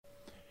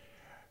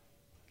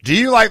Do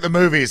you like the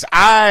movies?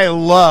 I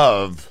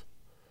love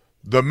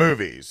the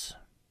movies,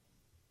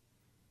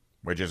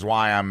 which is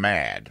why I'm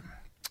mad.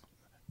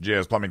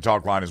 Jizz Plumbing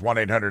Talk line is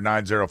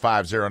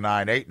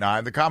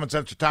 1-800-905-0989. The Common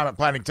Sense Retirement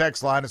Planning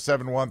text line is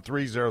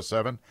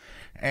 71307.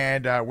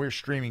 And we're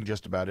streaming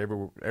just about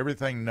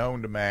everything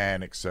known to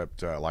man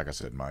except, like I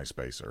said,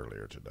 MySpace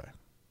earlier today.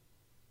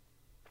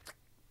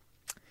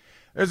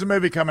 There's a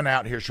movie coming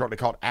out here shortly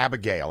called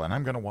Abigail, and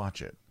I'm going to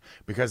watch it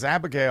because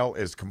Abigail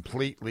is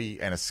completely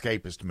an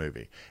escapist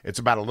movie. It's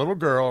about a little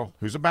girl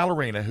who's a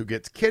ballerina who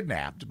gets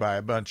kidnapped by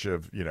a bunch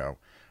of, well,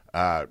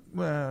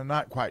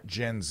 not quite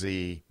Gen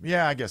Z.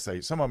 Yeah, I guess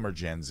some of them are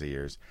Gen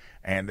Zers.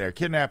 And they're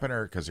kidnapping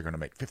her because they're going to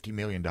make $50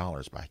 million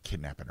by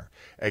kidnapping her.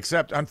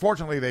 Except,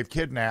 unfortunately, they've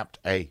kidnapped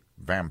a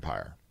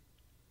vampire.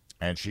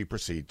 And she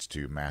proceeds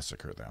to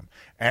massacre them.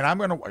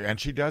 And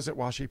she does it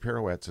while she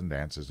pirouettes and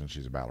dances, and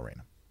she's a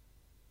ballerina.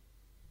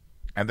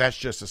 And that's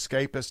just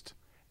escapist,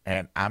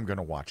 and I'm going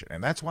to watch it.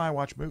 And that's why I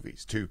watch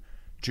movies, to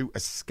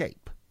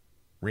escape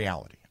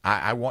reality.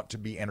 I want to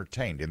be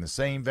entertained. In the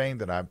same vein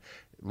that I'm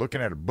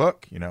looking at a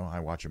book, I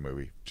watch a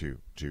movie to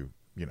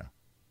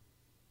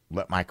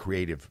let my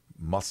creative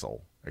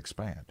muscle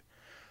expand.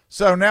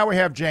 So now we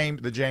have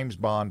the James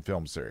Bond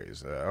film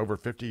series, over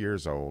 50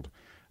 years old,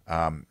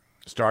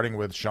 starting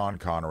with Sean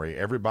Connery.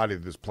 Everybody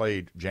that's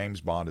played James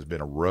Bond has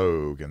been a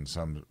rogue in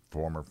some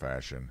form or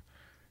fashion.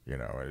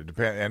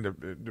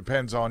 It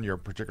depends on your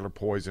particular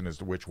poison as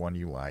to which one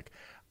you like.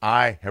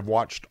 I have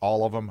watched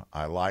all of them.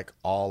 I like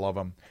all of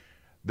them.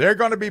 They're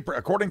going to be,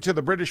 according to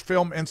the British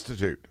Film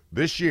Institute,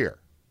 this year,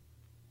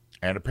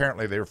 and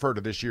apparently they refer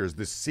to this year as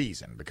this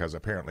season because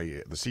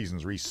apparently the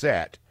season's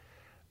reset.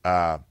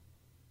 Every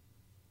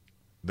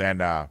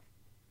time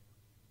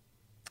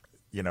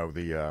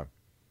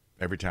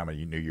a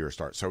new year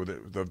starts. So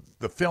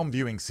the film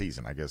viewing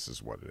season, I guess,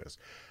 is what it is.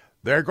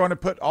 They're going to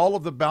put all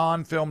of the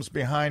Bond films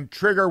behind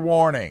trigger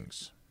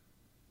warnings.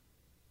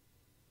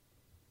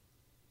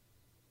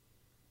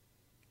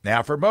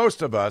 Now, for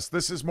most of us,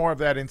 this is more of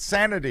that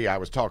insanity I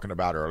was talking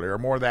about earlier,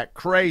 more of that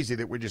crazy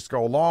that we just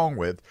go along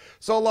with.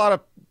 So a lot of,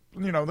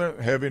 the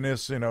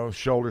heaviness,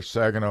 shoulders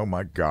sagging, oh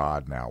my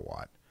God, now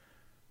what?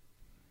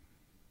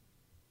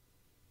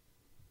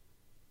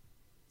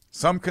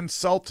 Some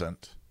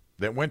consultant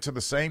that went to the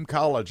same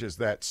college as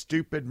that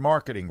stupid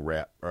marketing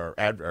rep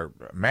or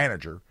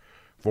manager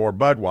for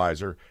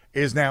Budweiser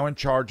is now in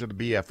charge of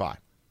the BFI.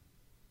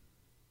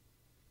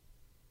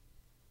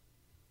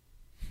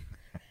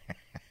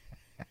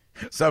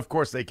 So, of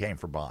course, they came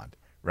for Bond,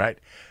 right?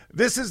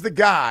 This is the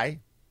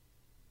guy,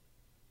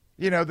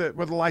 with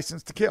a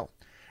license to kill.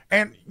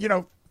 And,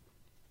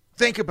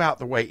 think about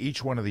the way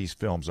each one of these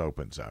films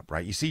opens up,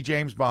 right? You see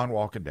James Bond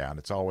walking down.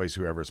 It's always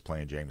whoever's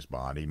playing James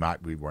Bond. He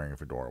might be wearing a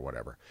fedora or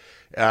whatever.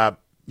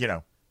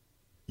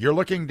 You're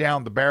looking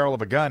down the barrel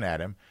of a gun at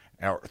him,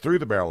 or through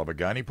the barrel of a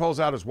gun. He pulls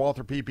out his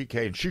Walther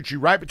PPK and shoots you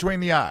right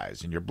between the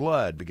eyes, and your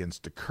blood begins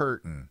to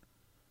curtain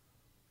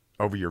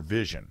over your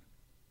vision.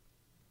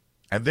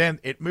 And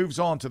then it moves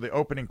on to the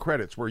opening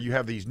credits where you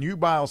have these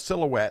nubile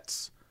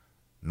silhouettes,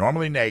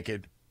 normally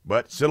naked,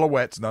 but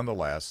silhouettes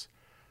nonetheless,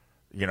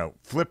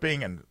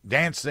 flipping and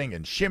dancing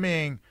and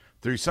shimmying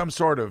through some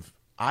sort of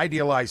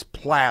idealized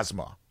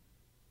plasma.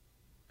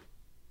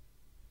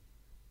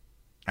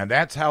 And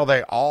that's how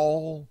they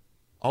all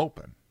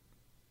open.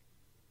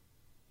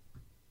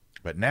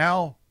 But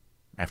now,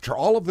 after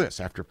all of this,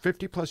 after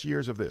 50 plus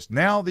years of this,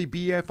 now the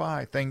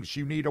BFI thinks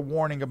you need a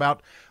warning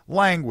about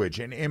language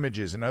and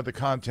images and other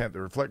content that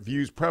reflect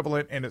views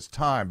prevalent in its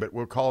time but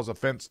will cause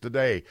offense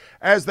today,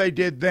 as they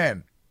did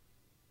then.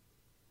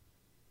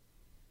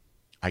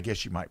 I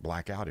guess you might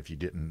black out if you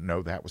didn't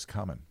know that was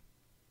coming.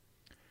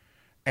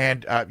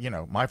 And,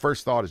 my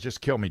first thought is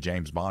just kill me,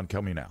 James Bond.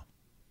 Kill me now.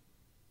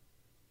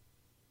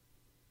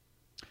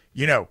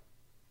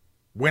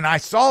 When I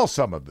saw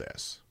some of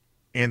this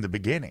in the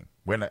beginning,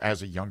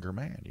 as a younger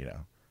man,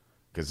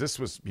 because this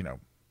was,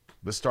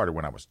 this started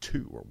when I was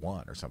 2 or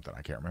 1 or something.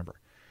 I can't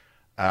remember.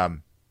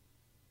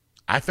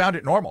 I found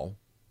it normal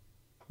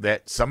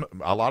that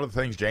a lot of the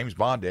things James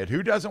Bond did.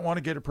 Who doesn't want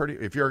to get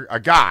if you're a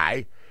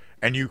guy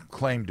and you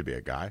claim to be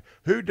a guy,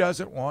 who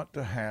doesn't want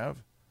to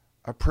have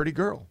a pretty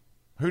girl?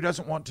 Who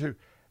doesn't want to,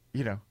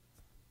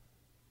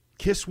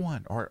 kiss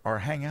one or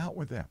hang out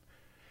with them?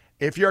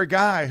 If you're a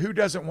guy, who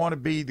doesn't want to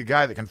be the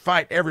guy that can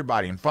fight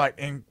everybody and fight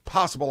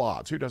impossible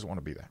odds? Who doesn't want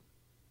to be that?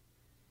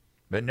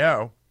 But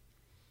no,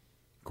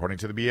 according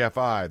to the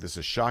BFI, this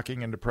is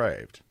shocking and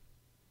depraved.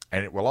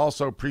 And it will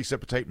also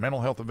precipitate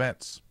mental health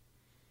events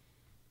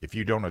if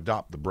you don't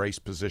adopt the brace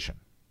position.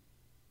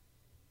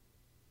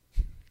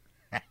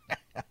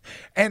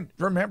 And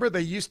remember,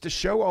 they used to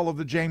show all of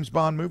the James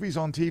Bond movies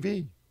on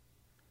TV.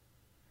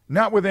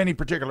 Not with any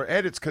particular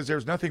edits, because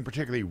there's nothing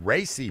particularly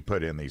racy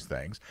put in these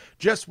things,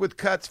 just with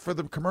cuts for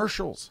the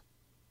commercials.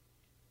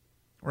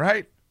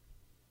 Right?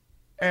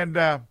 And,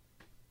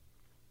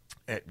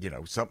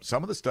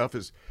 some of the stuff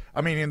is,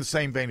 in the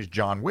same vein as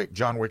John Wick.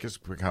 John Wick has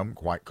become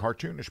quite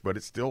cartoonish, but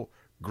it's still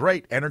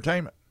great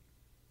entertainment.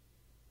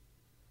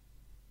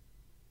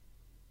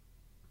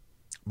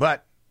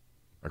 But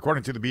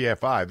According to the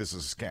BFI, this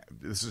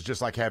is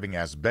just like having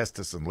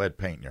asbestos and lead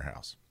paint in your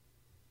house.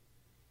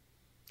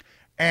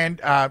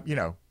 And,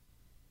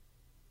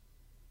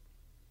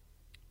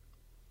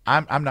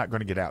 I'm not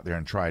going to get out there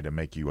and try to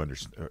make you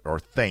understand or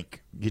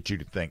get you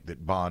to think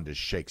that Bond is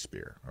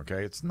Shakespeare.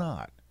 Okay, it's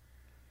not.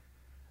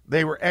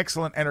 They were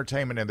excellent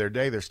entertainment in their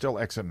day. They're still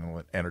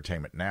excellent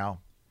entertainment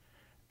now.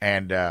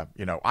 And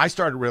I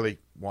started really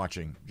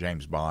watching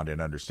James Bond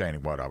and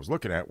understanding what I was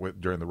looking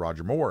at during the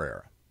Roger Moore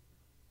era.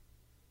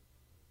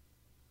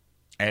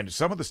 And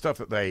some of the stuff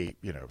that they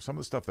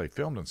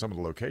filmed and some of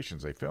the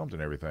locations they filmed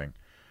and everything,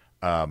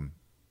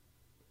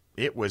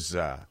 it was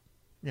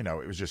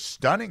just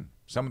stunning.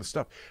 Some of the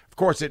stuff. Of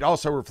course, it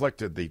also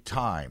reflected the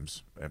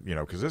times,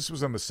 because this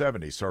was in the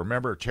 70s. So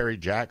remember Terry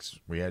Jacks?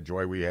 We had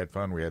joy, we had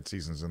fun, we had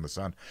Seasons in the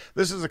Sun.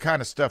 This is the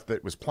kind of stuff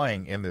that was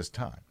playing in this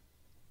time.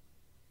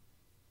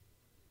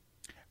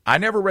 I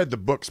never read the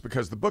books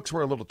because the books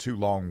were a little too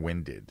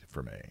long-winded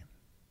for me.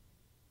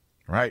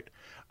 Right?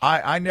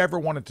 I never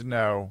wanted to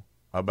know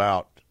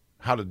about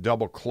how to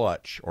double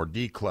clutch or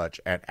declutch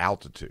at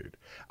altitude.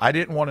 I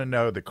didn't want to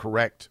know the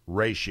correct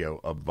ratio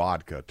of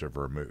vodka to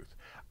vermouth.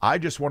 I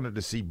just wanted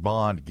to see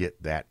Bond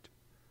get that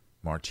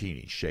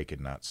martini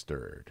shaken, not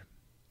stirred.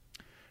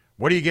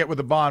 What do you get with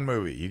a Bond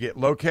movie? You get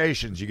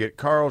locations, you get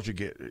girls,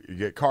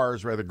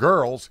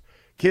 girls,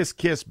 kiss,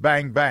 kiss,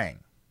 bang, bang.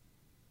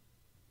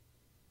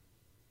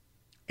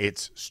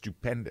 It's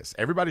stupendous.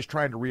 Everybody's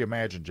trying to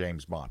reimagine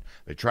James Bond.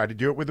 They tried to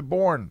do it with the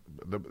Bourne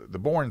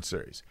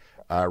series.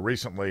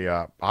 Recently,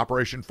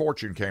 Operation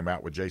Fortune came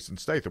out with Jason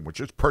Statham,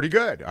 which is pretty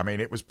good. I mean,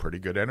 it was pretty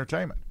good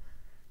entertainment.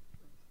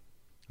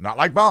 Not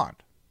like Bond.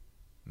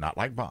 Not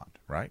like Bond,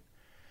 right?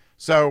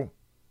 So,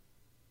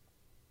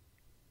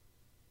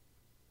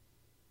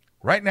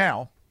 right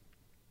now,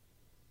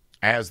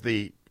 as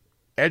the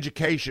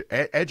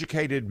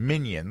educated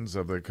minions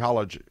of the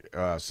college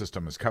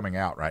system is coming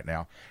out right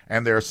now,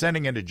 and they're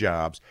ascending into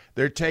jobs,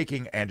 they're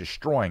taking and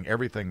destroying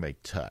everything they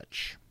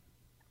touch.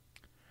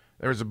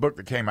 There was a book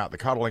that came out, The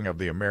Coddling of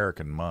the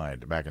American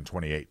Mind, back in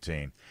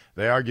 2018.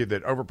 They argued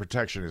that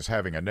overprotection is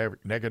having a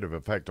negative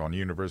effect on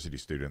university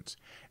students,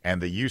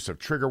 and the use of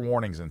trigger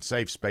warnings in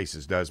safe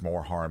spaces does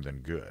more harm than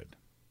good.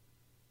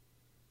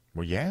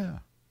 Well, yeah,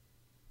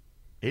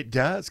 it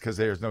does, because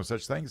there's no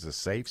such thing as a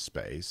safe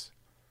space.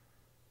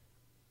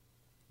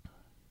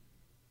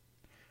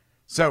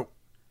 So,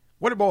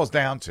 what it boils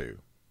down to,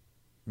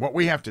 what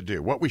we have to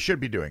do, what we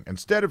should be doing,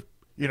 instead of,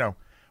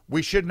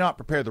 we should not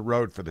prepare the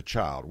road for the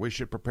child. We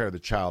should prepare the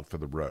child for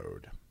the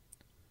road.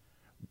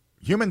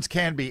 Humans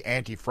can be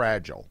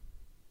anti-fragile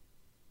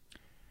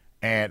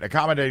and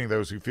accommodating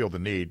those who feel the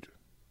need,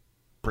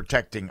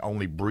 protecting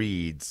only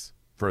breeds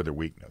further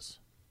weakness.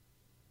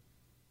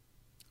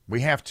 We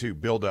have to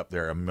build up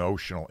their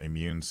emotional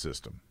immune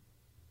system.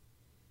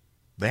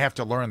 They have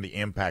to learn the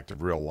impact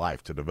of real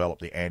life to develop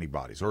the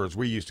antibodies, or as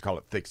we used to call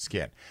it, thick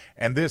skin.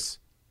 And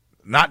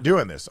not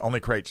doing this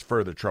only creates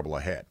further trouble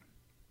ahead.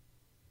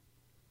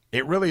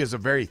 It really is a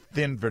very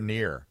thin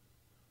veneer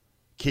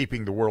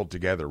keeping the world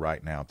together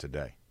right now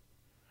today.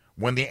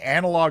 When the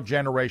analog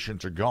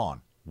generations are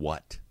gone,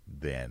 what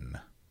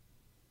then?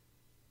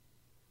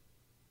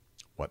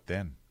 What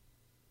then?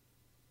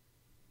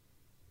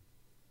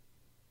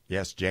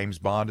 Yes, James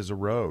Bond is a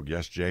rogue.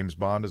 Yes, James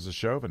Bond is a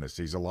chauvinist.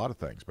 He's a lot of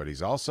things, but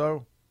he's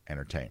also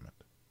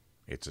entertainment.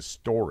 It's a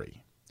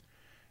story.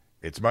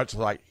 It's much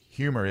like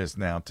humor is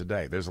now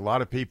today. There's a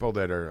lot of people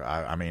that are,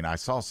 I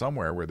saw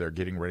somewhere where they're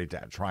getting ready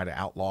to try to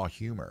outlaw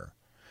humor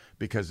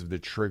because of the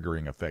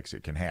triggering effects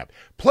it can have.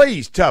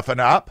 Please toughen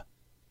up.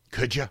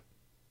 Could you?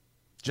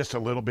 Just a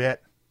little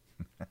bit.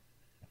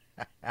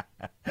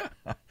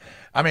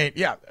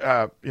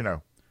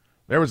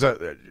 There was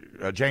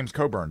James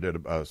Coburn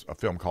did a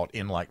film called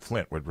In Like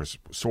Flint, which was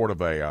sort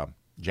of a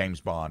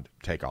James Bond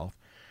takeoff.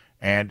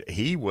 And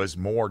he was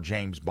more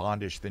James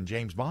Bondish than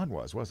James Bond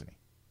was, wasn't he?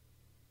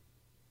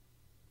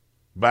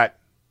 But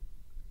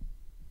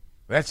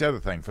that's the other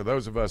thing. For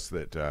those of us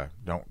that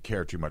don't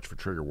care too much for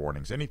trigger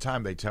warnings,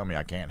 anytime they tell me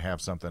I can't have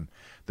something,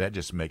 that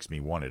just makes me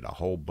want it a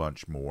whole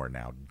bunch more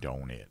now,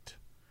 don't it?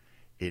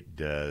 It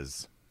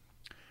does.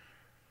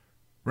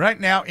 Right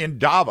now in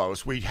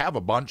Davos, we have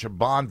a bunch of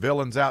Bond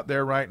villains out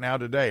there right now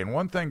today. And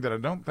one thing that I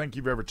don't think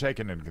you've ever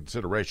taken into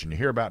consideration, you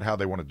hear about how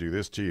they want to do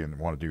this to you and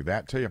want to do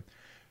that to you.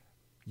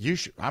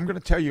 I'm going to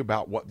tell you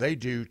about what they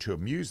do to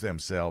amuse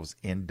themselves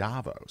in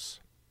Davos.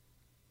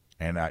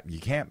 And you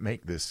can't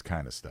make this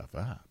kind of stuff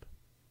up.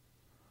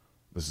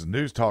 This is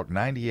News Talk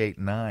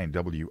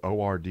 98.9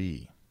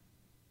 WORD.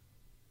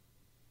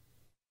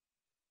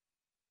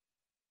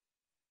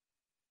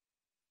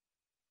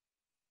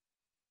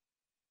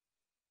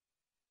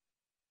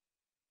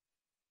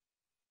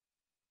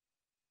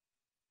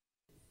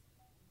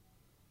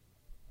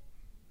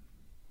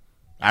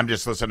 I'm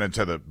just listening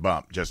to the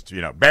bump. Just,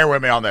 bear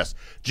with me on this.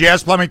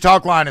 GS Plumbing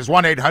Talk Line is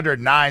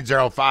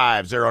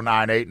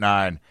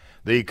 1-800-905-0989.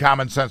 The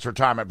Common Sense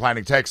Retirement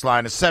Planning text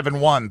line is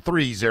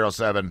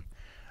 71307.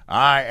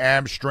 I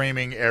am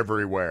streaming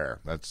everywhere.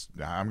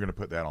 I'm going to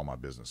put that on my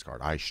business card.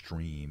 I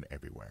stream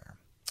everywhere.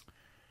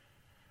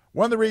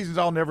 One of the reasons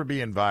I'll never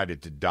be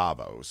invited to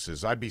Davos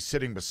is I'd be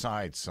sitting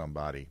beside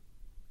somebody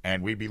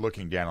and we'd be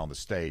looking down on the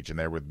stage and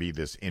there would be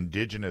this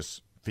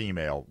indigenous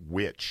female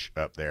witch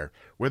up there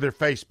with her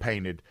face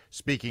painted,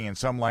 speaking in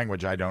some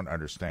language I don't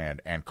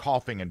understand, and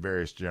coughing in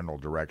various general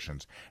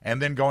directions,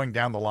 and then going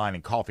down the line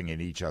and coughing in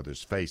each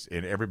other's face,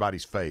 in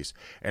everybody's face.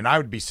 And I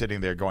would be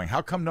sitting there going,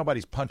 how come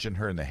nobody's punching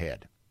her in the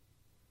head?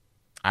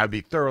 I would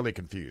be thoroughly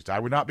confused. I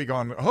would not be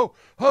going, oh,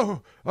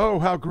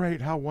 how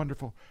great, how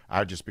wonderful. I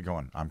would just be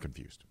going, I'm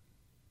confused.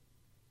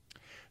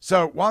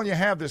 So while you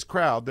have this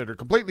crowd that are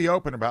completely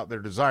open about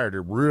their desire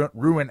to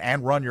ruin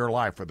and run your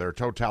life with their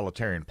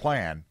totalitarian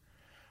plan,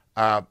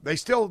 they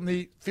still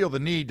feel the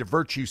need to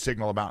virtue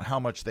signal about how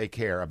much they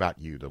care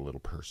about you, the little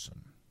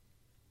person.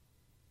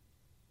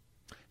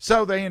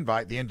 So they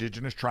invite the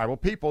indigenous tribal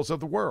peoples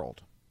of the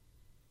world.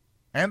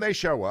 And they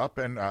show up,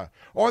 and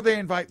or they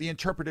invite the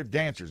interpretive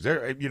dancers.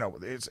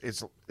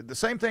 It's the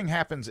same thing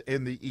happens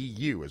in the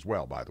EU as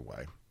well, by the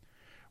way.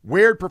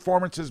 Weird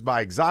performances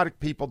by exotic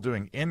people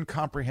doing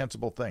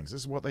incomprehensible things.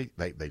 This is what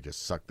they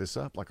just suck this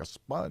up like a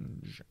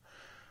sponge.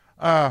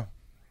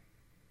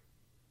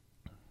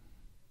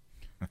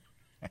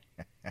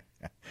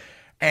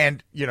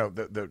 And,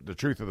 the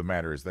truth of the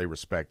matter is they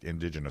respect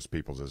indigenous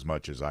peoples as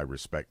much as I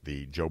respect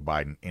the Joe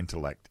Biden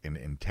intellect and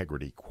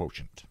integrity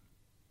quotient.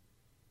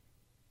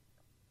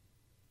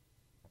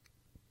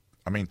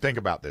 I mean, think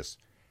about this.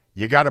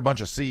 You got a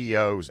bunch of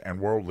CEOs and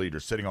world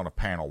leaders sitting on a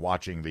panel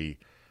watching the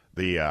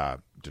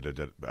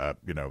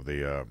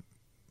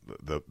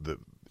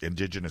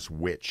indigenous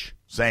witch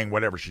saying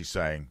whatever she's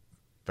saying,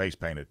 face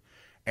painted,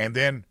 and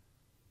then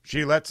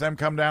she lets them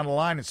come down the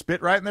line and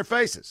spit right in their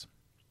faces.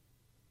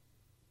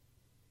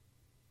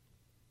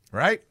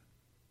 Right?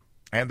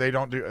 And they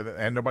don't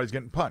and nobody's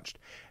getting punched.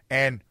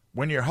 And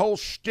when your whole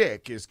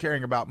shtick is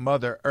caring about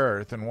Mother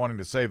Earth and wanting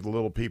to save the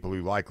little people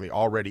who likely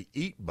already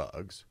eat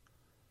bugs,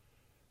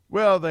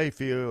 well, they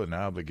feel an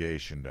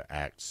obligation to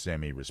act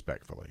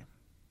semi-respectfully.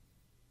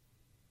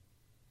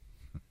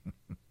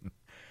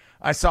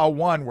 I saw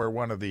one where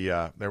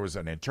there was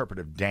an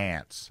interpretive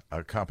dance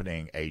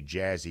accompanying a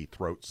jazzy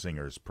throat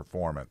singer's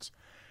performance.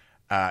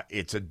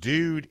 It's a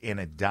dude in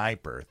a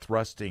diaper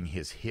thrusting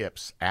his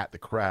hips at the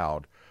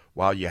crowd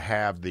while you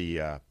have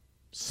the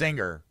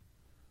singer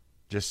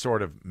just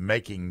sort of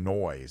making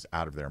noise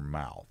out of their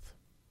mouth.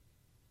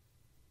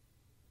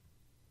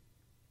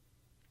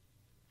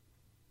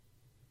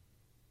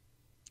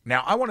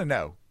 Now, I want to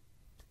know.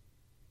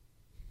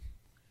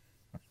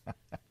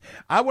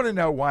 I want to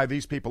know why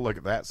these people look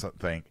at that sort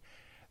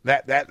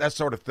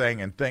of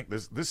thing and think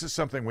this is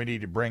something we need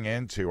to bring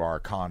into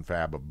our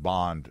confab of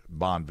Bond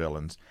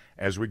villains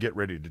as we get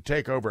ready to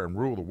take over and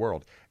rule the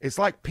world. It's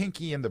like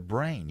Pinky and the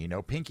Brain.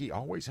 Pinky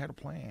always had a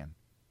plan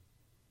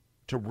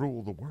to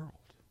rule the world.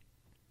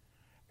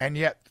 And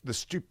yet the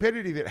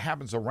stupidity that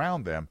happens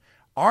around them,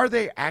 are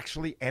they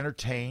actually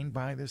entertained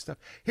by this stuff?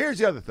 Here's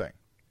the other thing.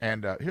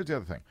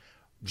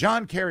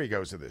 John Kerry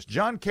goes to this.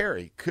 John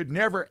Kerry could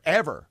never,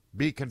 ever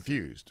be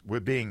confused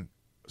with being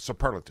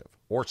superlative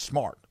or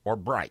smart or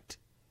bright.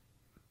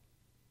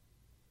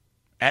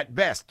 At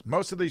best,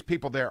 most of these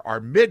people there are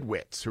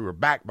midwits who are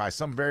backed by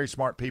some very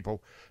smart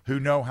people who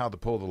know how to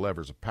pull the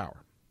levers of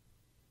power.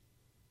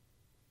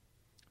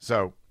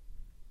 So,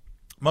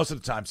 most of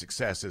the time,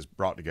 success is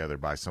brought together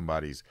by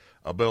somebody's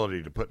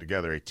ability to put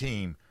together a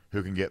team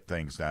who can get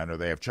things done, or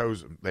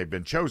they've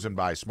been chosen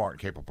by a smart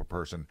and capable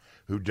person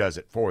who does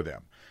it for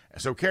them.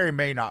 So Kerry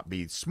may not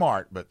be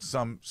smart, but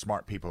some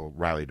smart people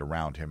rallied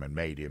around him and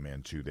made him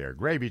into their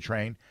gravy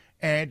train,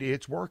 and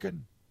it's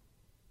working.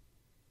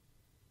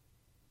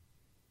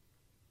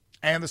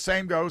 And the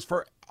same goes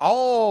for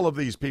all of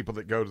these people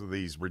that go to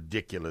these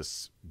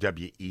ridiculous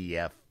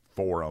WEF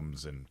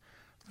forums and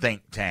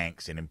think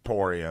tanks and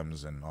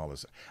emporiums and all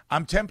this.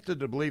 I'm tempted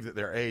to believe that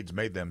their aides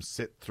made them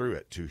sit through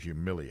it to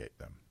humiliate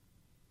them.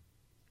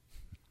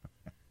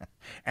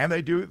 And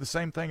they do the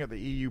same thing at the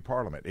EU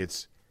Parliament.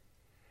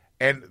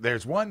 And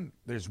there's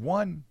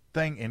one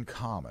thing in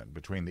common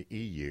between the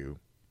EU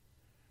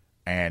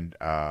and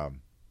the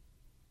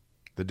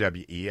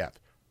WEF.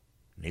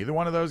 Neither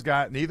one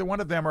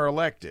of them are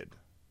elected.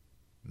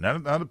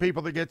 None of the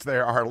people that gets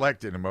there are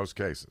elected in most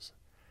cases.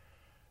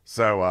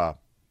 So,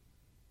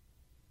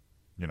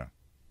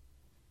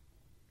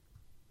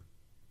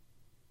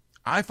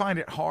 I find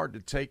it hard to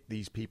take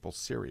these people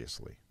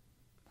seriously,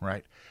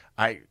 right?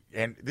 The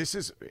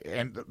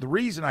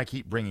reason I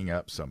keep bringing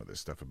up some of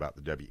this stuff about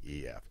the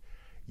WEF,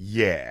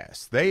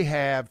 yes, they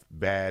have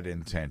bad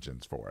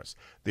intentions for us.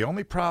 The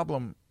only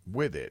problem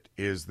with it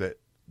is that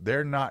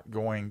they're not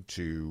going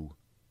to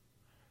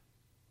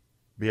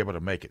be able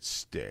to make it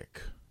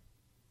stick.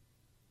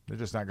 They're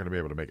just not going to be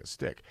able to make it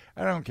stick.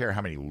 I don't care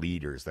how many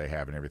leaders they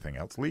have and everything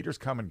else. Leaders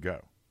come and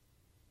go.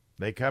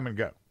 They come and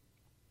go.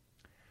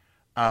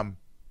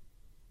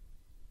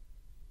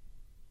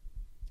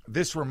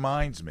 This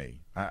reminds me.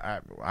 I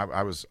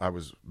was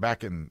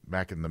back in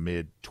the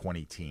mid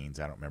 20 teens.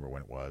 I don't remember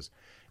when it was.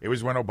 It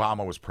was when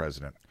Obama was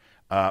president.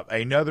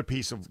 another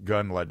piece of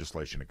gun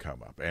legislation had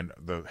come up, and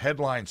the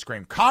headline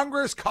screamed,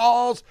 Congress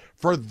calls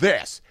for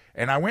this.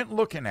 And I went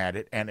looking at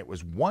it, and it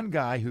was one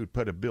guy who'd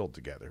put a bill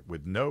together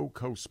with no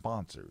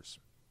co-sponsors.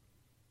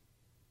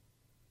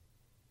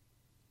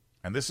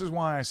 And this is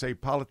why I say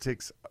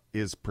politics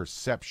is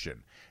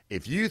perception.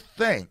 If you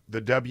think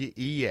the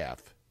WEF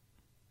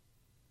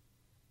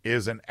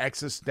is an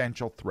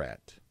existential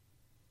threat,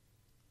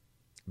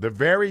 the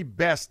very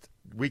best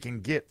we can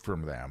get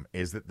from them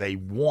is that they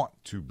want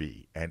to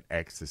be an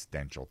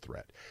existential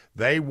threat.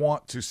 They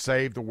want to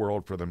save the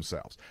world for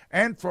themselves.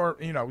 And for,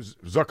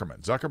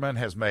 Zuckerman. Zuckerman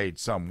has made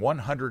some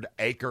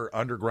 100-acre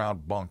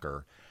underground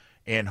bunker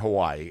in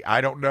Hawaii.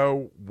 I don't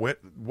know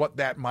what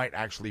that might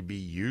actually be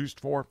used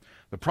for.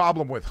 The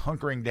problem with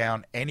hunkering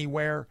down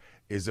anywhere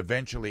is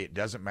eventually it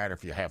doesn't matter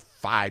if you have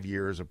 5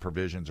 years of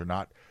provisions or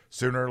not.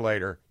 Sooner or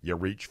later, you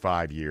reach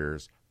 5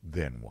 years,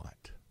 then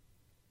what?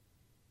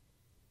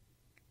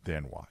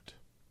 Then what?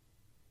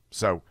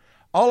 So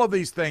all of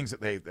these things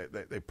that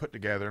they put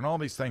together and all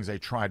these things they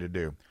try to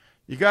do,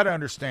 you got to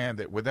understand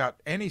that without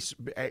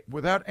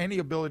any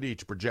ability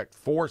to project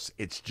force,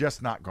 it's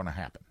just not going to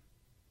happen.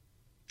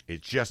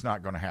 It's just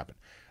not going to happen.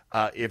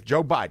 If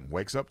Joe Biden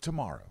wakes up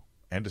tomorrow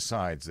and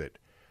decides that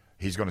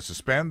he's going to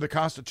suspend the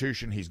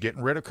Constitution, he's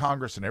getting rid of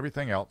Congress and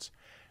everything else,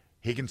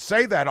 he can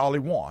say that all he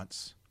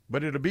wants,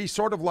 but it'll be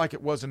sort of like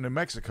it was in New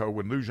Mexico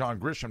when Lou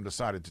John Grisham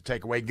decided to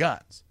take away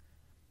guns.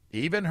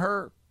 Even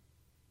her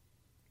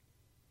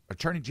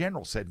Attorney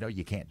General said, no,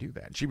 you can't do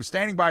that. And she was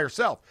standing by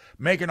herself,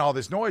 making all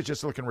this noise,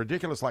 just looking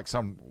ridiculous like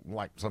some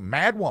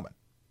mad woman.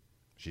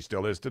 She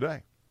still is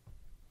today.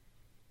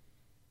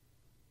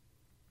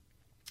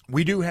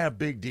 We do have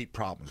big, deep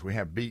problems. We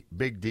have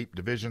big, deep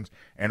divisions,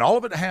 and all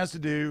of it has to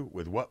do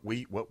with what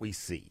we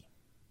see.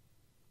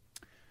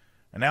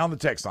 And now on the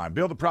text line,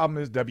 Bill, the problem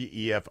is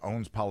WEF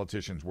owns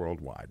politicians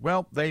worldwide.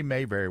 Well, they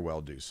may very well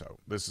do so.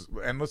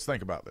 And let's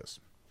think about this.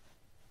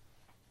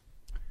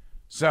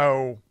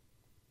 So,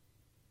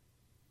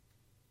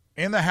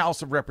 in the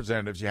House of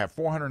Representatives, you have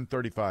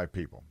 435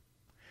 people.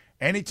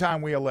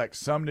 Anytime we elect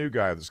some new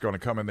guy that's going to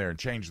come in there and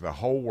change the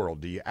whole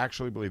world, do you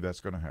actually believe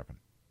that's going to happen?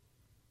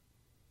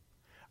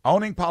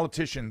 Owning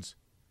politicians,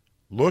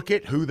 look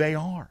at who they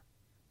are.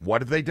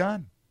 What have they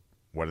done?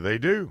 What do they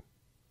do?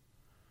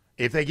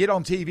 If they get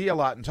on TV a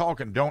lot and talk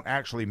and don't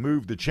actually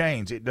move the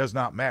chains, it does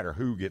not matter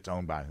who gets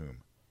owned by whom.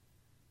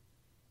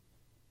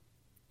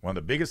 One of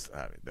the biggest,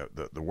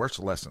 the worst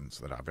lessons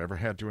that I've ever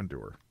had to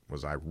endure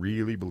was I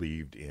really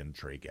believed in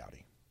Trey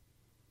Gowdy.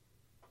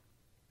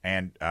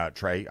 And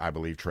I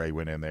believe Trey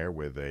went in there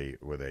with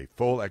a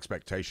full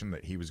expectation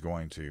that he was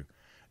going to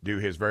do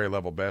his very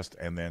level best,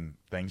 and then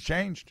things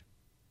changed,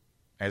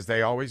 as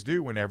they always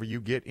do whenever you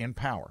get in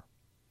power,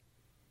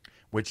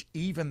 which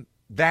even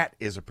that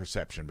is a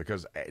perception,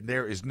 because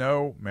there is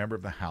no member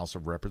of the House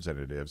of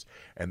Representatives,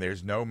 and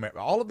there's no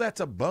all of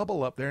that's a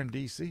bubble up there in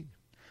D.C.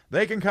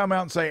 They can come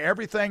out and say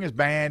everything is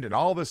banned and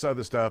all this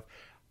other stuff,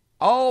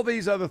 all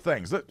these other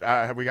things.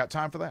 Have we got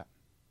time for that?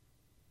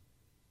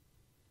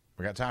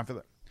 We got time for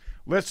that.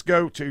 Let's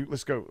go.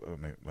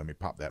 Let me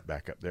pop that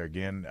back up there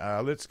again.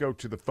 Let's go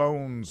to the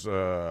phones.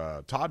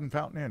 Todd in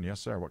Fountain Inn. Yes,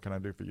 sir. What can I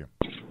do for you?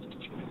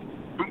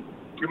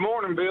 Good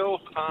morning, Bill.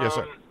 Yes,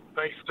 sir.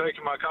 Thanks for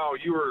taking my call.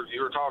 You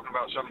were talking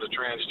about some of the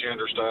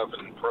transgender stuff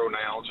and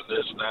pronouns and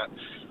this and that.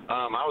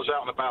 I was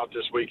out and about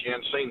this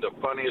weekend, seen the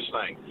funniest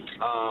thing.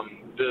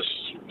 This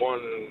one,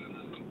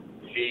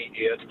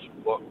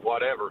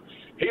 whatever,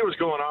 he was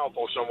going off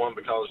on someone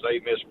because they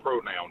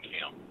mispronounced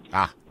him.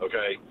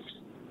 Okay?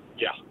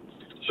 Yeah.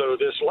 So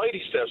this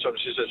lady steps up and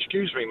she says,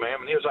 "Excuse me,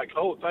 ma'am." And he was like,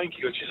 "Oh, thank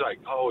you." And she's like,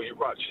 "Oh, you're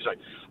right." She's like,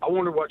 "I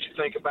wonder what you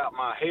think about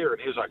my hair."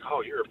 And he was like,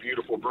 "Oh, you're a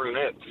beautiful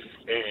brunette."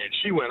 And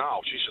she went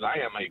off. She said,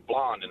 "I am a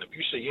blonde, and if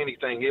you see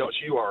anything else,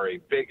 you are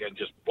a big," and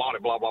just blah,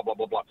 blah, blah, blah,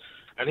 blah, blah.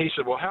 And he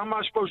said, "Well, how am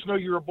I supposed to know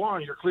you're a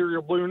blonde? You're clearly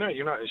a brunette.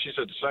 You're not." And she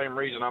said, "The same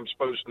reason I'm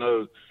supposed to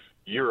know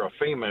you're a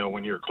female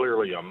when you're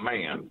clearly a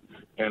man."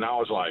 And I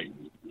was like,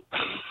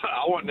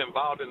 I wasn't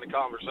involved in the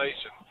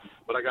conversation,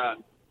 but I got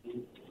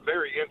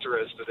very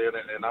interested in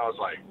it, and I was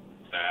like,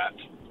 that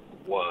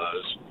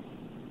was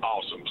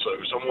awesome. So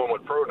someone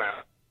with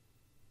pronouns.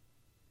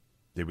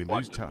 Did we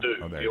lose time?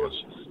 Oh, there it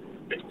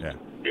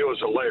was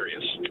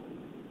hilarious.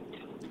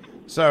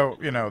 So,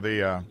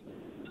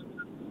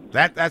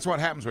 that's what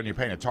happens when you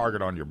paint a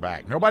target on your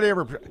back.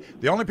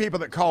 The only people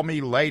that call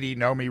me lady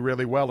know me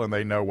really well, and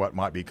they know what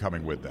might be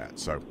coming with that.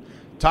 So,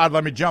 Todd,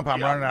 let me jump.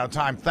 I'm running out of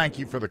time. Thank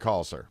you for the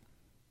call, sir.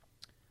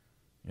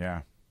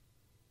 Yeah.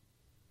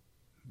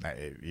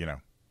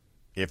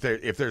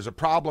 If there's a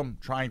problem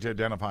trying to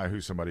identify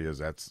who somebody is,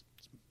 that's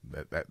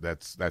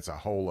a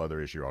whole other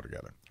issue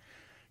altogether.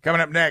 Coming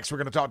up next, we're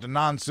going to talk to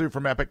Nan-Su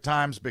from Epic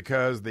Times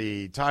because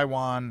the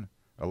Taiwan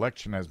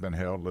election has been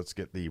held. Let's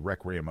get the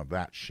requiem of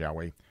that, shall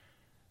we?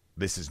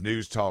 This is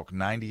News Talk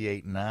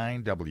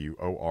 98.9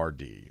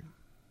 WORD.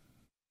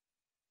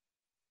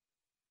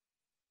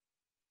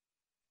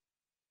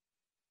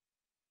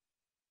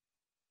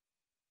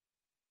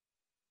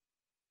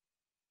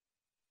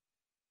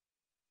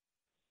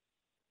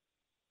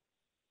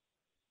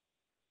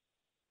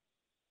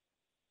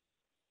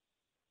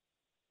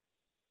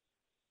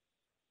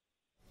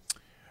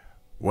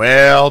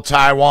 Well,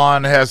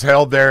 Taiwan has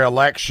held their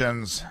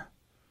elections.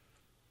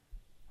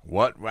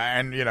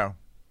 And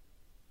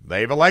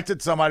they've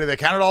elected somebody. They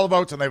counted all the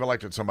votes, and they've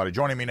elected somebody.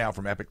 Joining me now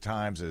from Epic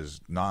Times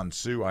is Nan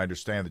Su. I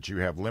understand that you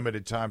have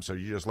limited time, so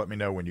you just let me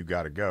know when you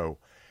got to go.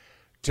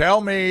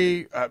 Tell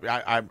me,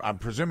 I'm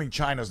presuming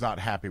China's not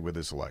happy with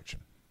this election.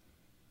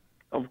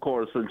 Of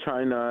course,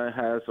 China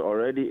has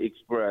already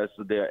expressed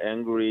they're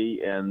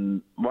angry,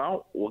 and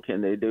well, what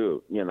can they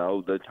do?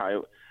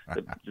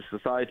 The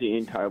society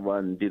in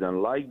Taiwan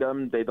didn't like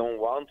them. They don't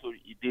want to.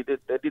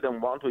 They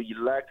didn't want to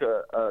elect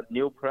a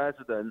new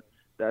president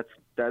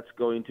that's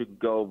going to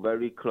go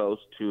very close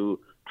to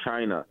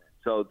China.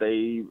 So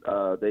they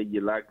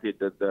elected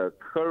the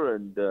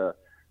current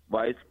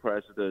vice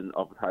president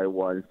of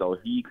Taiwan, so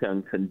he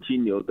can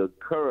continue the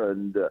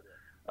current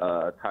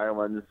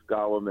Taiwan's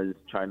government's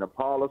China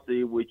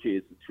policy, which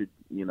is to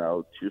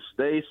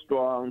stay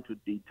strong, to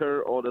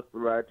deter all the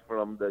threats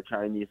from the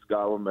Chinese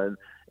government,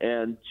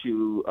 and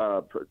to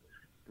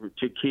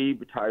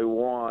keep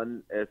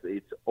Taiwan as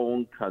its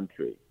own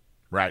country.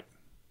 Right.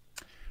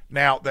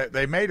 Now,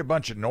 they made a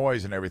bunch of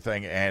noise and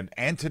everything, and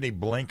Antony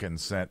Blinken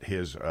sent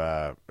his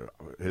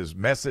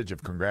message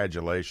of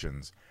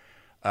congratulations.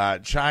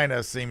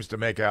 China seems to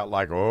make out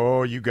like,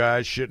 oh, you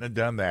guys shouldn't have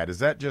done that. Is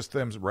that just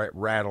them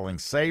rattling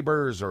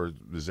sabers, or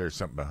is there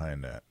something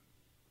behind that?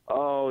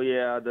 Oh,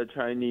 yeah, the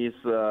Chinese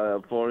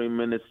foreign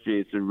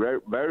ministry is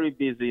very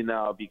busy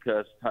now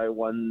because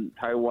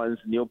Taiwan's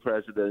new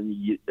president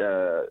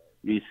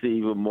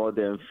received more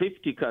than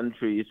 50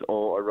 countries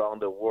all around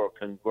the world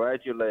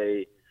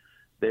congratulate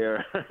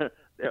their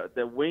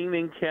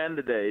winning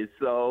candidates.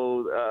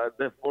 So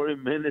the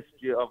foreign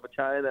ministry of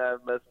China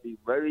must be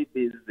very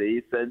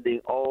busy sending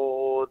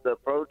all the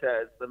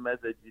protest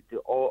messages to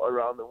all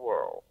around the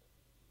world.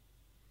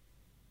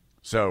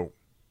 So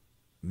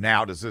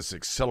now does this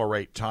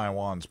accelerate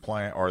Taiwan's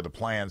plan or the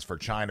plans for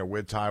China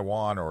with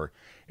Taiwan, or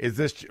is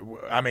this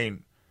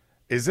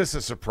a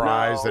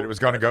surprise that it was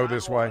going to go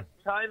this way?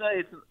 China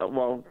is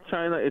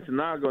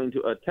not going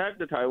to attack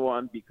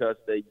Taiwan because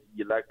they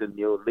elect a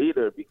new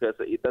leader, because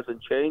it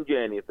doesn't change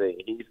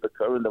anything. He's the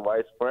current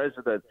vice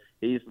president.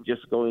 He's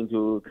just going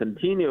to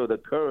continue the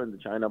current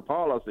China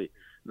policy.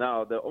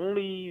 Now, the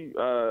only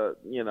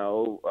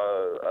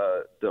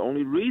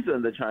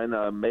reason that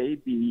China may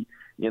be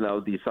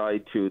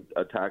decide to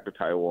attack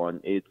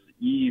Taiwan is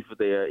if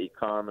their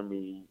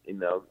economy,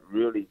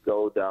 really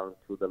go down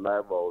to the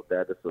level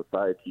that the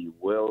society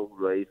will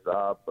raise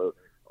up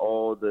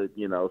all the,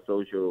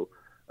 social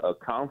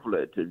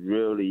conflict to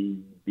really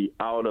be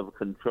out of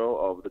control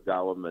of the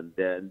government,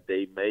 then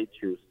they may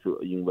choose to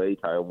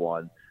invade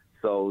Taiwan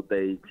so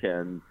they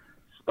can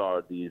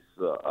start this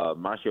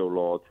martial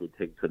law to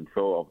take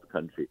control of the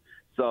country.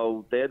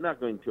 So they're not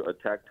going to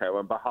attack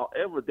Taiwan, but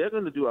however, they're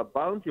going to do a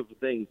bunch of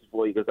things.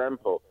 For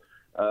example,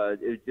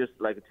 it's just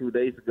like 2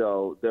 days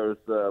ago, there's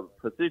a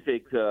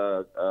Pacific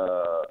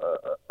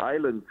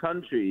island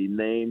country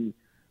named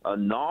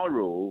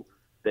Nauru.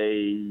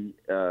 They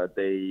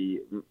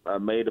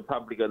made a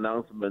public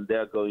announcement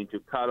they're going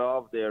to cut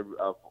off their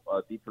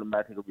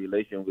diplomatic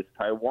relation with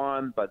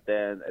Taiwan, but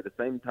then at the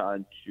same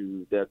time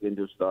they're going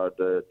to start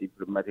a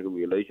diplomatic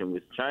relation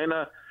with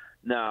China.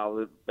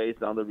 Now,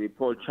 based on the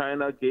report,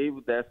 China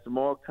gave that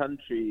small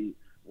country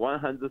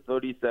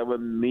 $137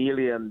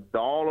 million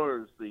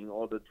in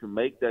order to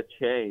make that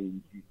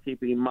change.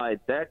 Keep in mind,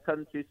 that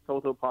country's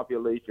total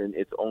population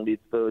is only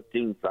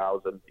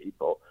 13,000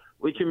 people,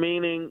 which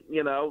meaning,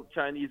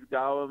 Chinese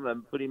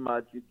government pretty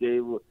much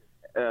gave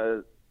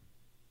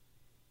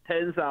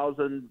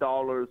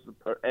 $10,000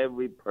 per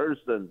every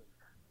person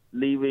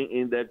living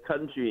in their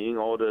country in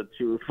order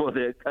for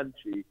their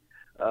country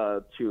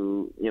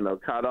to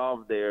cut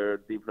off their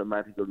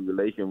diplomatic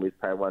relation with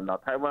Taiwan. Now,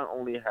 Taiwan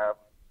only have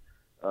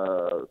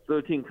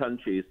 13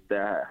 countries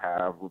that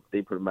have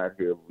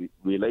diplomatic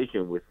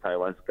relation with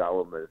Taiwan's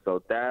government. So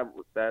now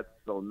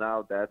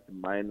that's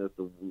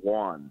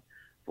 -1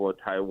 for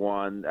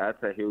Taiwan.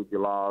 That's a huge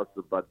loss,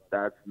 but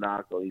that's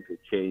not going to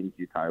change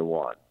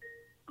Taiwan.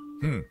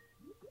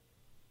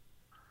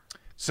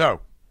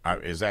 So,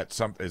 is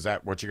that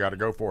what you got to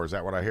go for? Is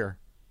that what I hear?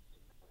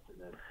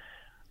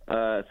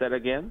 Say that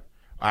again.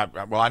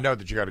 Well, I know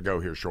that you got to go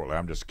here shortly.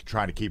 I'm just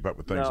trying to keep up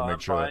with things and make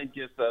sure. Fine.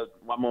 Just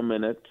 1 more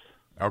minute.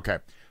 Okay.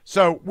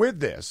 So with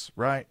this,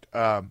 right,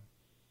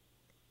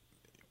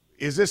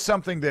 is this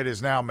something that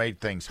has now made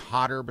things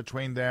hotter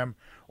between them?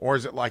 Or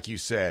is it like you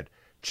said,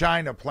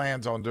 China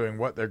plans on doing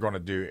what they're going to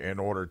do in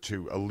order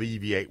to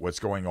alleviate what's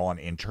going on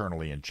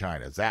internally in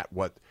China? Is that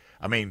what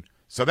 –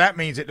 so that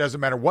means it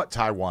doesn't matter what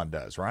Taiwan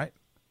does, right?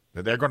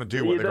 That they're going to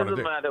do what they're going to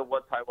do. It doesn't matter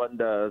what Taiwan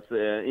does.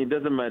 It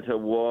doesn't matter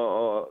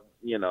what,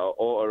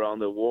 all around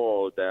the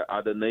world that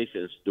other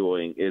nations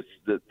doing. It's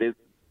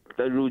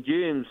the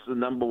regime's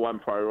number one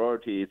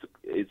priority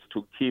is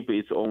to keep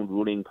its own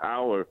ruling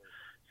power.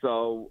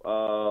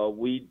 So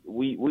we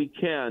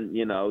can,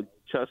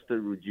 trust the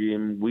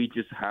regime. We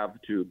just have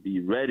to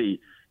be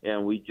ready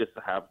and we just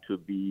have to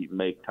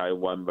make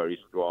Taiwan very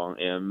strong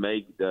and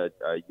make the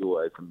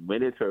U.S.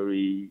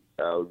 military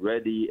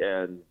ready,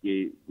 and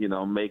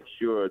make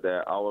sure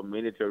that our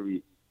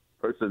military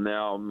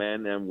personnel,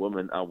 men and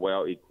women, are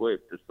well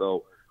equipped,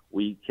 so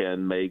we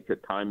can make a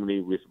timely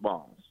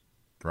response.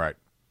 Right.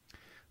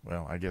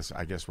 Well, I guess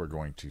we're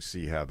going to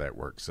see how that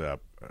works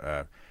up.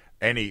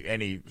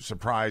 Any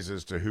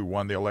surprises to who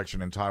won the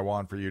election in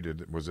Taiwan for you?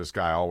 Was this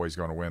guy always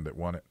going to win that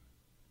won it?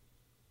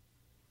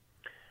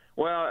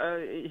 Well,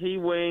 he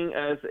won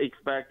as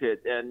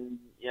expected, and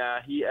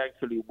he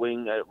actually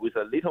won with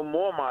a little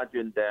more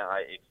margin than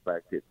I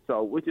expected.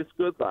 So, which is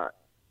good. But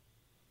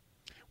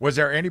was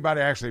there anybody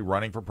actually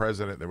running for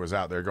president that was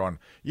out there going,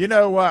 you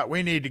know what,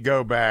 we need to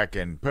go back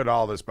and put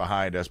all this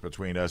behind us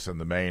between us and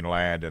the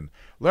mainland and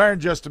learn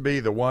just to be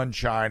the one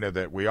China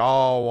that we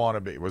all want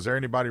to be? Was there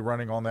anybody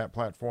running on that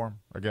platform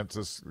against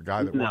this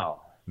guy that won?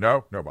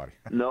 No, nobody.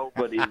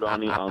 Nobody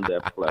running on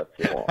that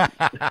platform.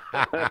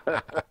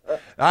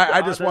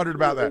 I just wondered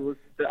about that.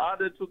 The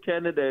other two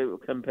candidates,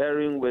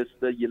 comparing with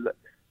the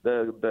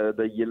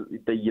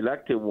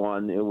elected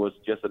one, it was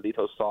just a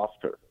little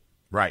softer.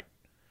 Right.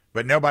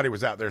 But nobody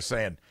was out there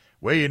saying,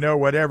 well,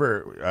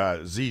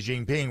 whatever Xi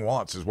Jinping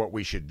wants is what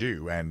we should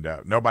do. And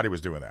nobody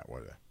was doing that,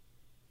 was they?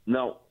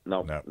 No.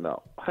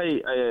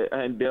 Hey,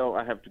 Bill,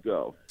 I have to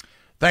go.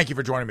 Thank you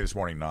for joining me this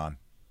morning, Nan.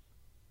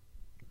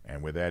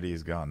 And with that,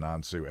 he's gone.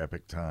 Nan Su,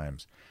 Epic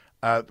Times.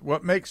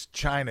 What makes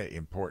China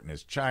important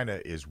is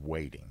China is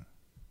waiting.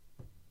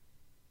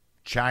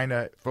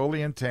 China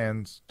fully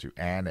intends to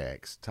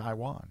annex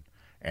Taiwan.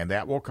 And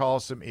that will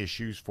cause some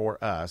issues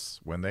for us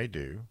when they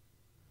do.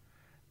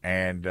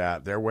 And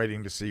they're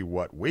waiting to see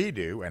what we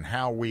do and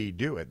how we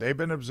do it. They've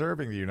been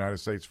observing the United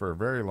States for a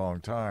very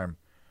long time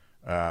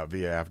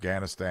via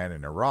Afghanistan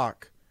and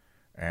Iraq.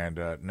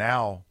 And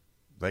now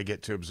they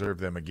get to observe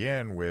them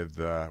again with,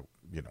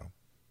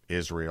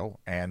 Israel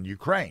and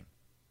Ukraine.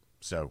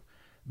 So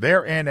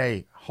they're in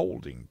a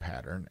holding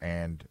pattern,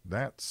 and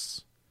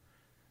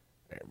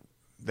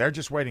they're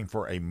just waiting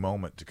for a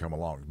moment to come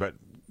along. But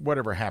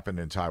whatever happened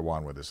in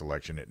Taiwan with this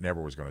election, it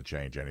never was going to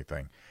change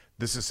anything.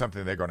 This is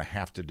something they're going to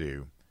have to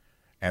do.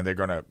 And they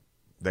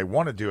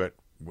want to do it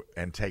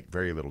and take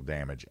very little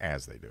damage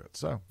as they do it.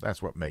 So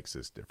that's what makes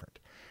this different.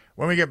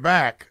 When we get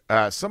back,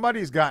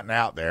 somebody's gotten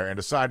out there and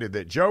decided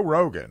that Joe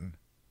Rogan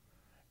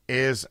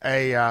is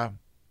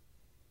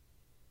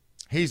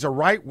he's a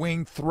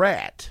right-wing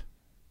threat.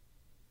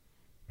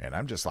 And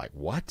I'm just like,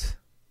 what?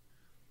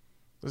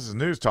 This is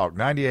News Talk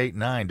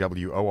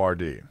 98.9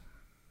 WORD.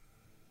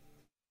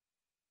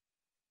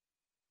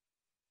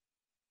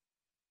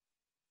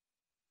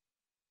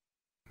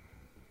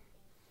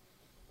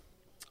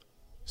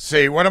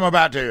 See, what I'm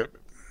about to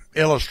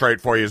illustrate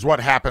for you is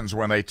what happens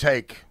when the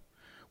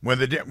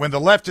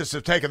leftists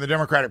have taken the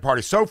Democratic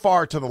Party so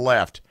far to the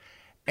left,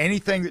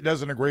 anything that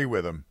doesn't agree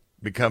with them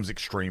becomes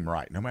extreme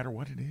right, no matter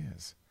what it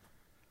is.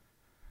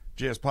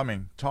 GS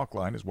Plumbing talk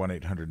line is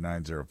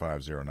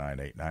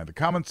 1-800-905-0989. The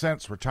Common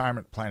Sense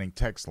Retirement Planning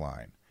text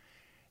line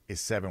is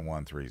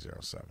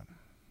 71307.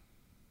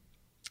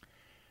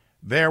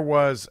 There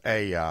was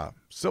a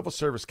civil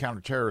service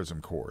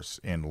counterterrorism course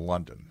in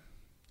London.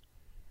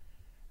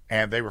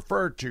 And they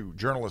referred to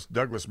journalist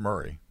Douglas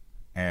Murray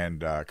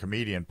and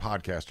comedian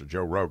podcaster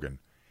Joe Rogan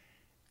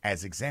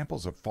as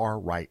examples of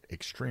far-right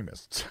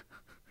extremists.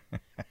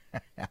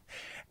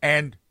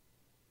 And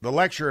the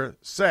lecturer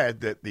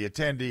said that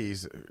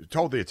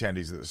told the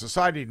attendees that the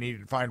society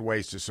needed to find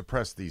ways to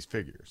suppress these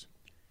figures.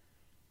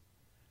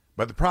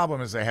 But the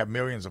problem is they have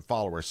millions of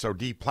followers, so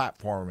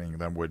deplatforming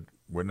them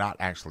would not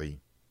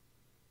actually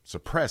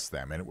suppress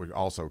them, and it would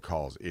also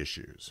cause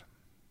issues.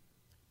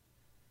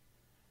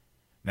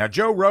 Now,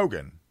 Joe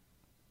Rogan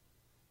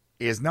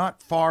is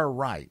not far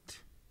right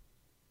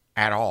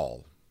at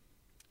all.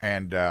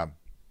 And the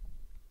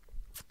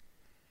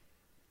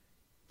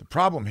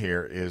problem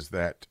here is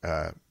that,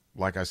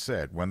 like I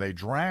said, when they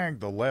drag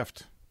the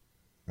left,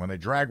 when they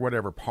drag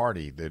whatever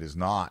party that is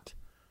not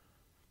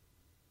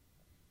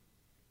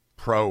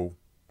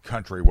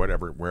pro-country,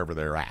 wherever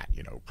they're at,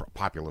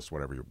 populist,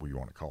 whatever you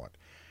want to call it,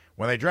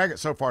 when they drag it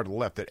so far to the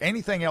left that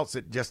anything else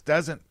that just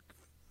doesn't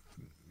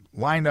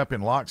line up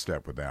in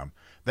lockstep with them,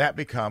 that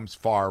becomes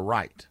far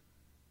right.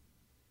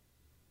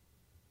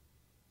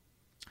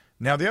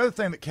 Now, the other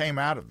thing that came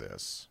out of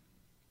this,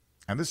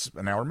 and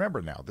now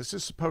remember this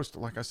is supposed to,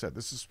 like I said,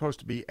 this is supposed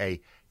to be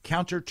a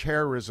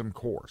counterterrorism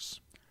course.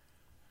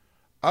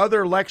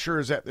 Other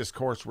lecturers at this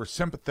course were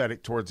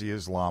sympathetic towards the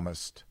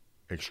Islamist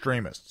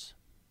extremists.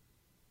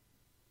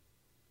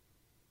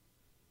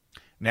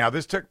 Now,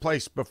 this took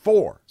place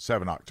before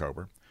 7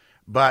 October,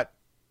 but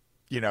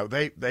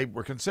they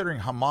were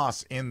considering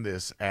Hamas in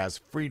this as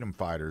freedom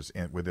fighters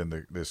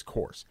within this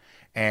course.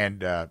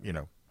 And,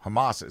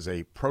 Hamas is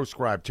a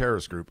proscribed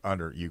terrorist group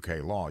under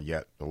UK law,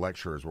 yet the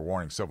lecturers were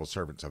warning civil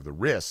servants of the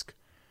risk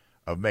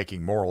of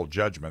making moral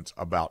judgments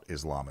about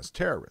Islamist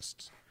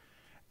terrorists.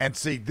 And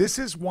see, this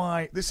is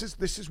where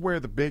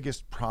the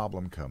biggest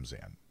problem comes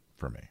in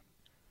for me.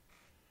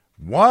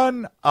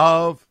 One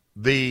of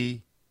the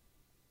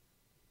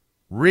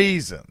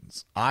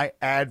reasons I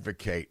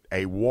advocate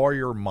a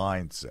warrior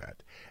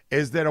mindset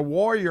is that a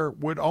warrior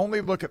would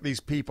only look at these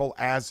people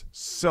as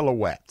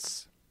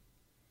silhouettes.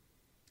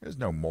 There's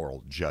no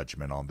moral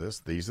judgment on this.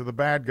 These are the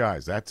bad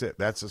guys. That's it.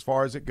 That's as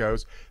far as it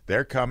goes.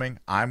 They're coming.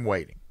 I'm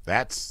waiting.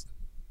 That's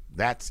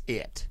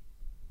it.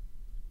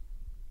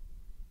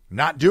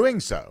 Not doing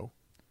so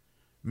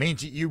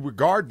means that you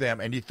regard them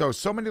and you throw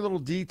so many little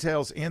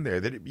details in there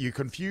that you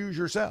confuse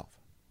yourself.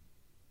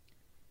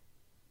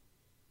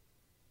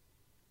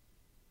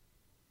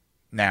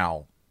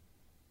 Now,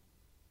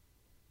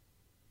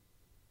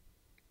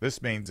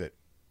 this means that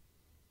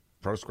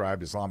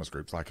proscribed Islamist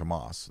groups like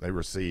Hamas, they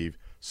receive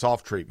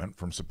soft treatment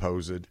from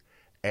supposed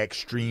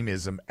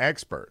extremism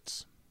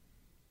experts.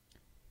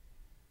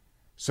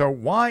 So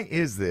why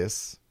is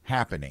this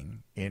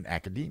happening in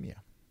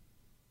academia?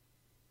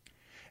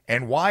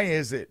 And why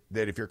is it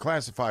that if you're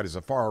classified as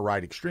a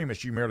far-right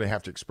extremist, you merely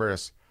have to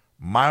express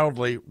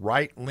mildly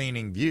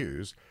right-leaning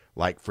views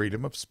like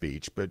freedom of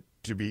speech, but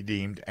to be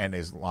deemed an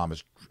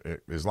Islamist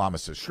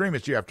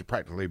extremist, you have to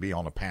practically be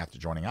on a path to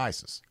joining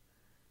ISIS?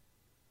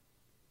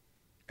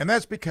 And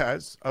that's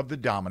because of the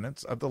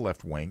dominance of the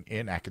left wing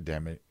in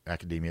academia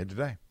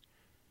today.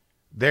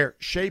 They're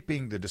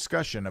shaping the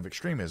discussion of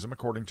extremism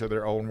according to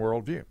their own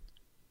worldview.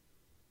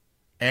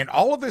 And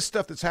all of this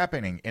stuff that's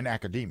happening in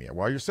academia,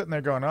 while you're sitting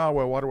there going, oh,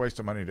 well, what a waste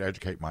of money to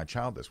educate my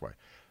child this way.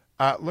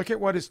 Look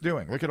at what it's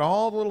doing. Look at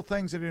all the little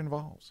things that it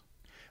involves.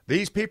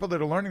 These people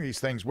that are learning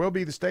these things will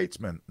be the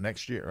statesmen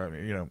next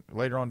year,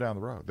 later on down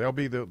the road. They'll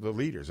be the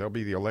leaders. They'll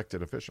be the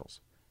elected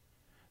officials.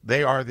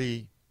 They are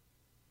the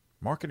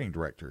marketing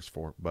directors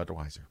for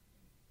Budweiser.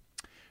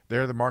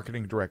 They're the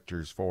marketing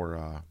directors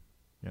for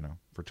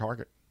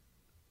Target.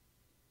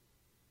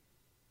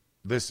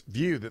 This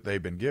view that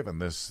they've been given,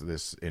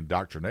 this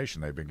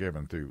indoctrination they've been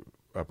given through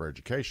upper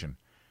education,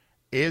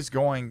 is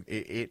going.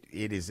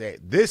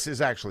 This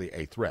is actually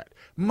a threat,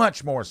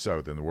 much more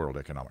so than the World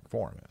Economic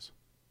Forum is,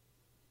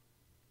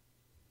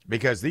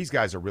 because these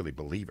guys are really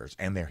believers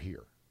and they're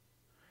here,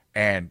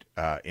 and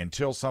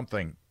until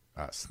something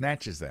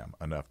snatches them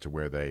enough to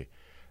where they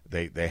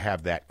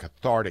have that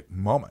cathartic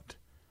moment,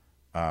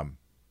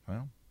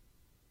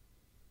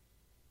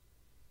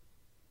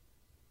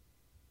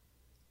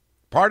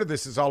 part of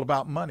this is all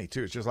about money,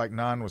 too. It's just like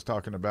Nan was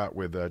talking about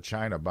with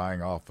China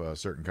buying off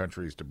certain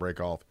countries to break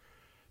off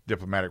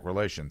diplomatic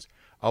relations.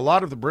 A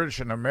lot of the British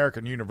and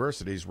American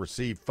universities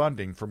receive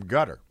funding from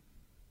Qatar.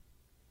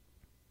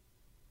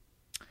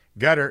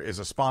 Qatar is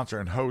a sponsor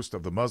and host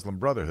of the Muslim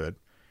Brotherhood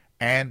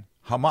and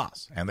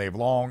Hamas, and they've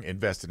long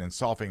invested in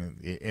softening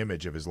the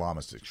image of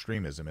Islamist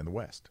extremism in the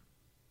West.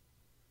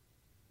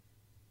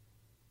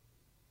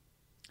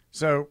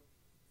 So,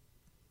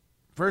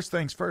 first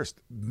things first,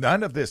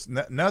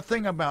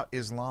 nothing about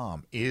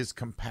Islam is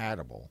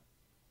compatible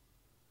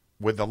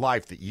with the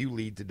life that you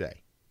lead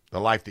today. The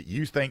life that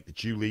you think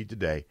that you lead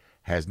today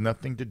has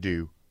nothing to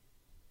do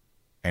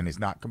and is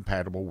not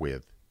compatible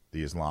with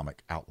the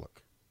Islamic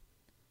outlook.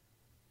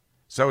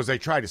 So as they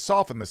try to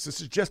soften this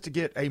is just to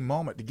get a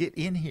moment to get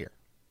in here.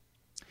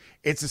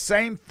 It's the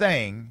same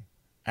thing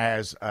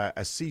as a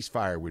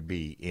ceasefire would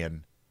be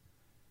in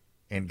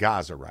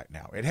Gaza right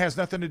now. It has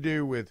nothing to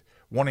do with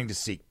wanting to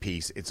seek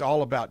peace. It's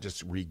all about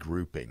just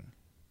regrouping.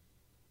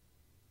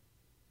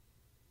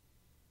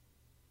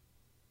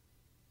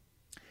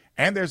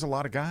 And there's a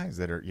lot of guys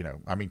that are,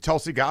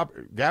 Tulsi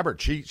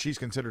Gabbard, she's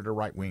considered a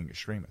right-wing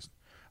extremist.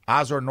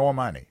 Azar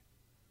Normani,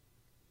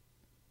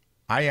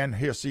 Ayan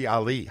Hirsi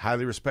Ali,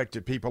 highly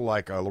respected people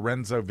like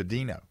Lorenzo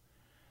Vidino.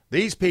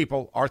 These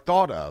people are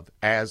thought of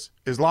as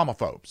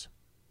Islamophobes.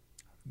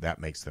 That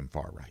makes them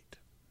far right.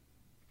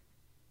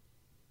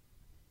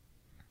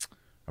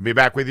 I'll be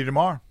back with you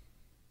tomorrow.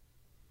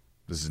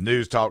 This is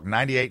News Talk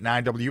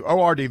 98.9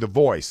 WORD, the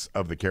voice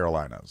of the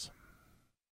Carolinas.